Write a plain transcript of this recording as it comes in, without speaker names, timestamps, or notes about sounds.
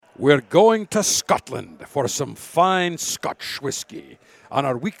We're going to Scotland for some fine Scotch whiskey on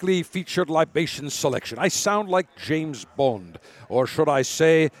our weekly featured libation selection. I sound like James Bond, or should I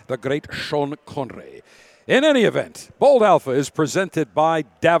say the great Sean Connery. In any event, Bold Alpha is presented by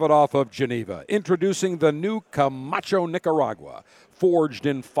Davidoff of Geneva, introducing the new Camacho Nicaragua, forged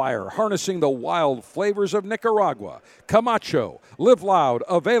in fire, harnessing the wild flavors of Nicaragua. Camacho, live loud,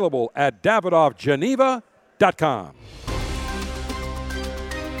 available at davidoffgeneva.com.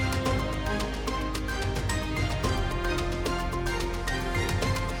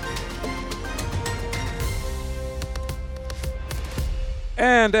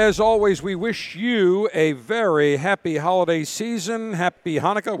 And as always, we wish you a very happy holiday season. Happy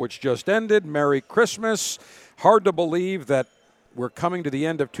Hanukkah, which just ended. Merry Christmas. Hard to believe that we're coming to the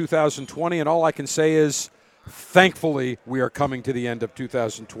end of 2020, and all I can say is, thankfully, we are coming to the end of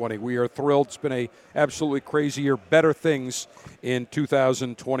 2020. We are thrilled. It's been an absolutely crazy year. Better things in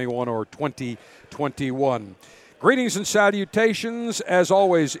 2021 or 2021. Greetings and salutations. As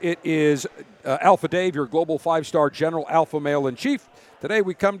always, it is Alpha Dave, your global five-star general alpha male in chief. Today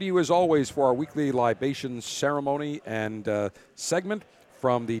we come to you, as always, for our weekly libation ceremony and segment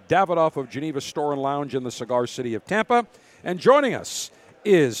from the Davidoff of Geneva Store and Lounge in the Cigar City of Tampa. And joining us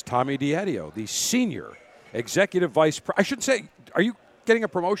is Tommy Diadio, the Senior Executive Vice President. I should say, are you getting a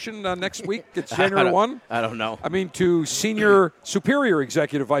promotion next week? It's January 1? I don't know. I mean, to Senior Superior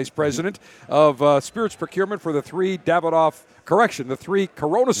Executive Vice President of Spirits Procurement for the three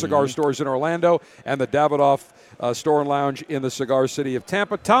Corona cigar stores in Orlando and the Davidoff Store and Lounge in the Cigar City of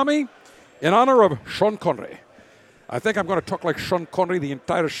Tampa. Tommy, in honor of Sean Connery, I think I'm going to talk like Sean Connery the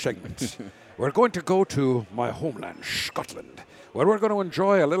entire segment. We're going to go to my homeland, Scotland, where we're going to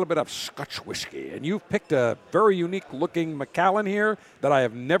enjoy a little bit of Scotch whiskey. And you've picked a very unique-looking Macallan here that I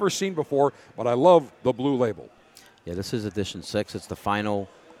have never seen before, but I love the blue label. Yeah, this is edition 6. It's the final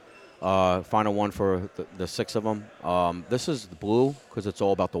one for the 6 of them. This is the blue because it's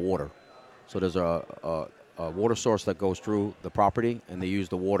all about the water. So there's a water source that goes through the property, and they use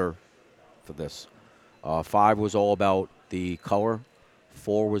the water for this. 5 was all about the color.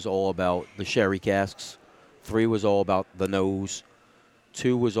 4 was all about the sherry casks. 3 was all about the nose.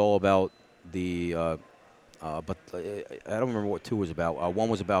 2 was all about the, but I don't remember what 2 was about. 1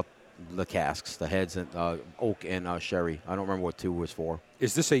 was about the casks, the heads, and oak and sherry. I don't remember what 2 was for.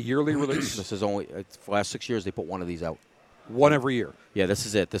 Is this a yearly release? This is only, for the last 6 years, they put one of these out. One every year? Yeah, this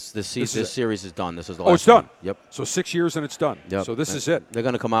is it. This series is done. This is the last it's done? one. Yep. So 6 years and it's done. Yep. So this is it. They're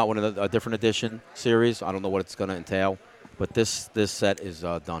going to come out with a different edition series. I don't know what it's going to entail, but this set is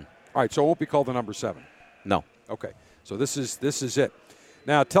done. All right, so it won't be called the number 7? No. Okay, so this is it.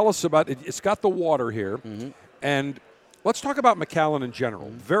 Now tell us about it. It's got the water here, and let's talk about Macallan in general.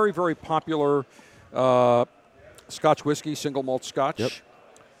 Very, very popular Scotch whiskey, single malt Scotch. Yep.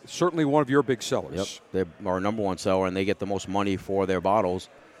 Certainly one of your big sellers. Yep, they're our number one seller, and they get the most money for their bottles.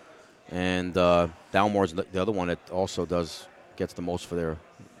 And Dalmore's the other one that also gets the most for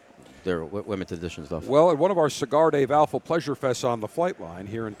their limited edition stuff. Well, at one of our Cigar Dave Alpha Pleasure Fests on the flight line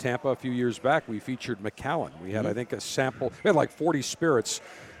here in Tampa a few years back, we featured Macallan. We had, I think, a sample. We had like 40 spirits,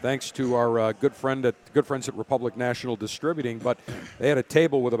 thanks to our good friends at Republic National Distributing. But they had a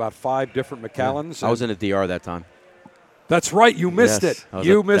table with about 5 different Macallans. I was in the DR that time. That's right. You missed it.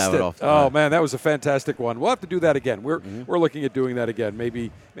 You missed it. Oh, right. man, that was a fantastic one. We'll have to do that again. We're looking at doing that again.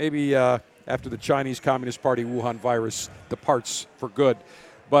 Maybe after the Chinese Communist Party Wuhan virus departs for good.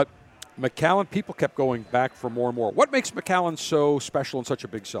 But Macallan, people kept going back for more and more. What makes Macallan so special and such a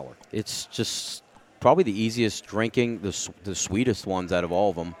big seller? It's just probably the easiest drinking, the sweetest ones out of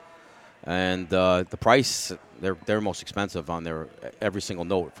all of them. And the price, they're most expensive on their every single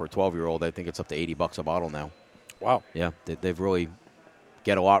note. For a 12-year-old, I think it's up to $80 a bottle now. Wow. Yeah, they've really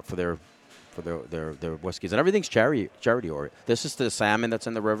get a lot for their whiskeys, and everything's charity oriented. This is the salmon that's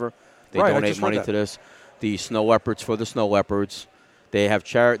in the river. They donate money to this. The snow leopards for the snow leopards. They have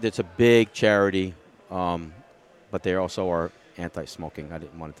charity. It's a big charity, but they also are anti-smoking. I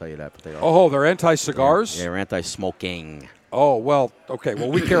didn't want to tell you that, but they are. Oh, they're anti-cigars? Yeah, they're anti-smoking. Oh, well, okay. Well,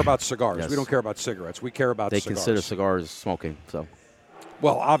 we care about cigars. Yes. We don't care about cigarettes. We care about cigars. They consider cigars smoking, so.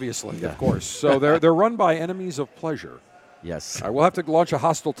 Well, obviously, of course. So they're run by enemies of pleasure. Yes. All right, we'll have to launch a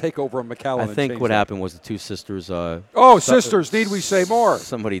hostile takeover of Macallan. I think what happened was the 2 sisters. Sisters, need we say more?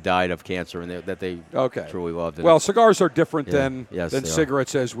 Somebody died of cancer, and that they truly loved. Well, cigars are different than they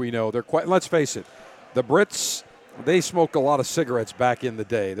cigarettes, as we know. They're quite. Let's face it, the Brits, they smoked a lot of cigarettes back in the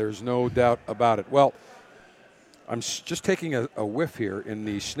day. There's no doubt about it. Well, I'm just taking a whiff here in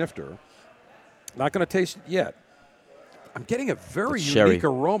the snifter. Not going to taste it yet. I'm getting a very That's unique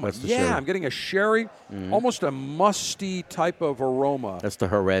sherry. aroma. That's the Yeah, sherry. I'm getting a sherry, almost a musty type of aroma. That's the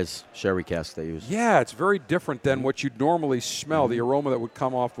Jerez sherry cask they use. Yeah, it's very different than what you'd normally smell, the aroma that would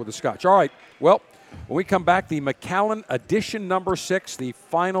come off with a Scotch. All right, well, when we come back, the Macallan edition number 6, the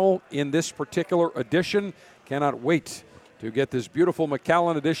final in this particular edition. Cannot wait to get this beautiful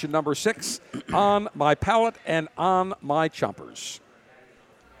Macallan edition number 6 on my palate and on my chompers.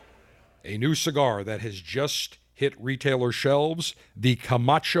 A new cigar that has just hit retailer shelves, the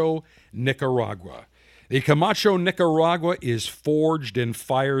Camacho Nicaragua. The Camacho Nicaragua is forged in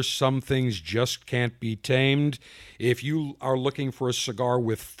fire. Some things just can't be tamed. If you are looking for a cigar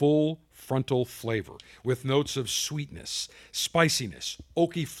with full frontal flavor, with notes of sweetness, spiciness,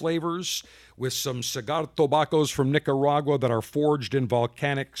 oaky flavors, with some cigar tobaccos from Nicaragua that are forged in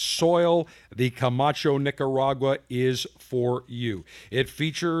volcanic soil, the Camacho Nicaragua is for you. It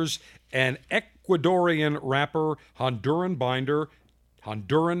features an Ecuadorian wrapper, Honduran binder,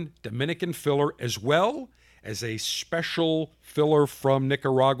 Honduran Dominican filler, as well as a special filler from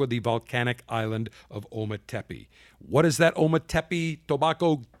Nicaragua, the volcanic island of Ometepe. What does that Ometepe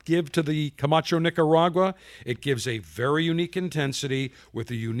tobacco give to the Camacho Nicaragua? It gives a very unique intensity with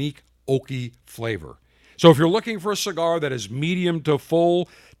a unique oaky flavor. So if you're looking for a cigar that is medium to full,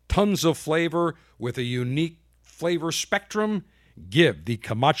 tons of flavor with a unique flavor spectrum, give the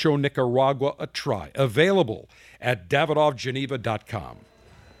Camacho Nicaragua a try. Available at davidoffgeneva.com.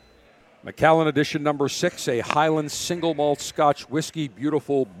 Macallan edition number 6, a Highland single malt Scotch whiskey,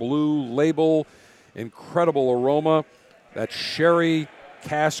 beautiful blue label, incredible aroma. That sherry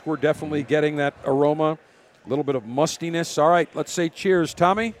cask, we're definitely getting that aroma. A little bit of mustiness. All right, let's say cheers,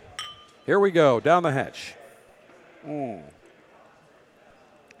 Tommy. Here we go, down the hatch. You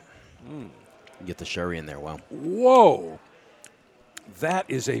get the sherry in there, wow. Whoa. That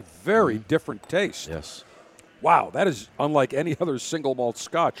is a very different taste. Yes. Wow, that is unlike any other single malt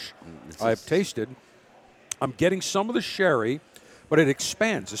Scotch I've tasted. I'm getting some of the sherry, but it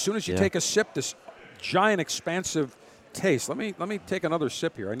expands. As soon as you take a sip, this giant expansive taste. Let me take another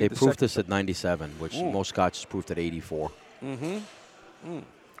sip here. They proofed this at 97, which most Scotch is proofed at 84.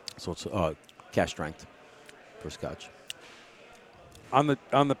 So it's cask strength for Scotch. On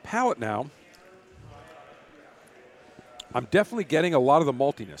the palate now, I'm definitely getting a lot of the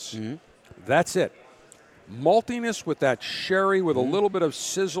maltiness. That's it. Maltiness with that sherry with a little bit of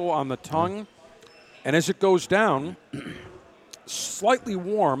sizzle on the tongue. And as it goes down, slightly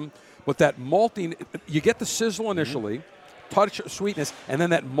warm, but that malting, you get the sizzle initially, touch of sweetness, and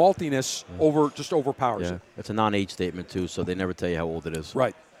then that maltiness just overpowers it. It's a non-age statement, too, so they never tell you how old it is.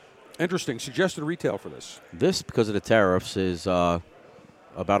 Right. Interesting. Suggested retail for this. This, because of the tariffs, is about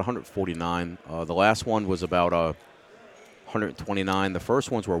 149. The last one was about 129. The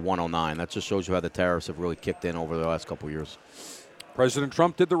first ones were 109. That just shows you how the tariffs have really kicked in over the last couple of years. President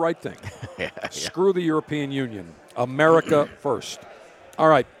Trump did the right thing. Screw the European Union. America first. All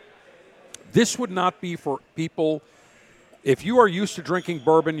right. This would not be for people. If you are used to drinking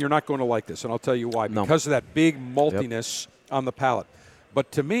bourbon, you're not going to like this, and I'll tell you why. No. Because of that big maltiness on the palate.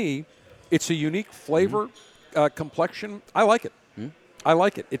 But to me, it's a unique flavor complexion. I like it. I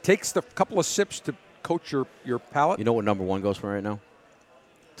like it. It takes the couple of sips to coat your palate. You know what number one goes for right now?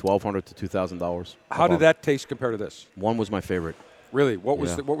 $1,200 to $2,000. How did that taste compare to this? One was my favorite. Really? What were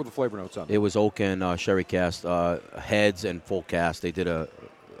the flavor notes on it? It was oak and sherry cask, heads and full cask. They did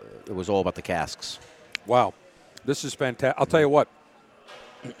it was all about the casks. Wow. This is fantastic. I'll tell you what.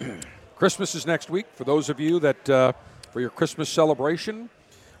 Christmas is next week. For those of you that, for your Christmas celebration,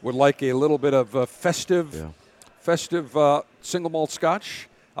 would like a little bit of festive single malt Scotch,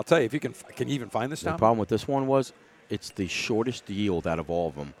 I'll tell you, if you can you even find this now? The problem with this one was it's the shortest yield out of all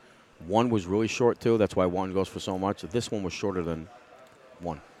of them. One was really short, too. That's why one goes for so much. This one was shorter than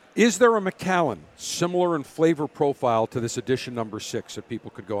one. Is there a Macallan similar in flavor profile to this edition number 6 that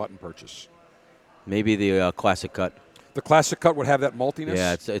people could go out and purchase? Maybe the classic cut. The classic cut would have that maltiness?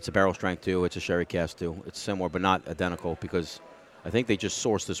 Yeah, it's a barrel strength, too. It's a sherry cask, too. It's similar, but not identical, because I think they just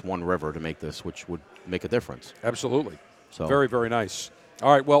sourced this one river to make this, which would make a difference. Absolutely. So very, very nice.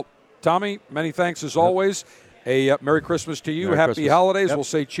 All right, well, Tommy, many thanks as always. A Merry Christmas to you. Merry Happy Christmas. holidays. We'll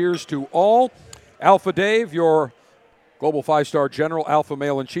say cheers to all. Alpha Dave, your Global 5-Star General, Alpha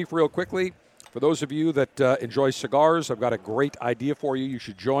Male in Chief. Real quickly, for those of you that enjoy cigars, I've got a great idea for you. You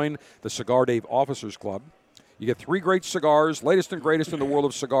should join the Cigar Dave Officers Club. You get 3 great cigars, latest and greatest in the world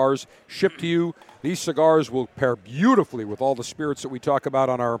of cigars, shipped to you. These cigars will pair beautifully with all the spirits that we talk about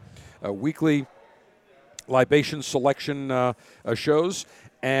on our weekly libation selection shows.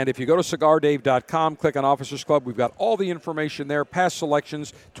 And if you go to CigarDave.com, click on Officers Club, we've got all the information there, past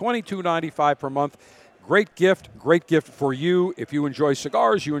selections, $22.95 per month. Great gift for you. If you enjoy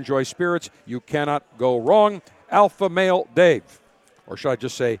cigars, you enjoy spirits, you cannot go wrong. Alpha Male Dave. Or should I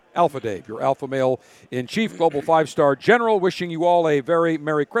just say Alpha Dave, your Alpha Male in Chief, Global 5-Star General, wishing you all a very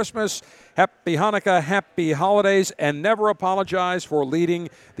Merry Christmas, Happy Hanukkah, Happy Holidays, and never apologize for leading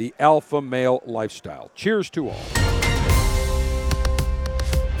the Alpha Male lifestyle. Cheers to all.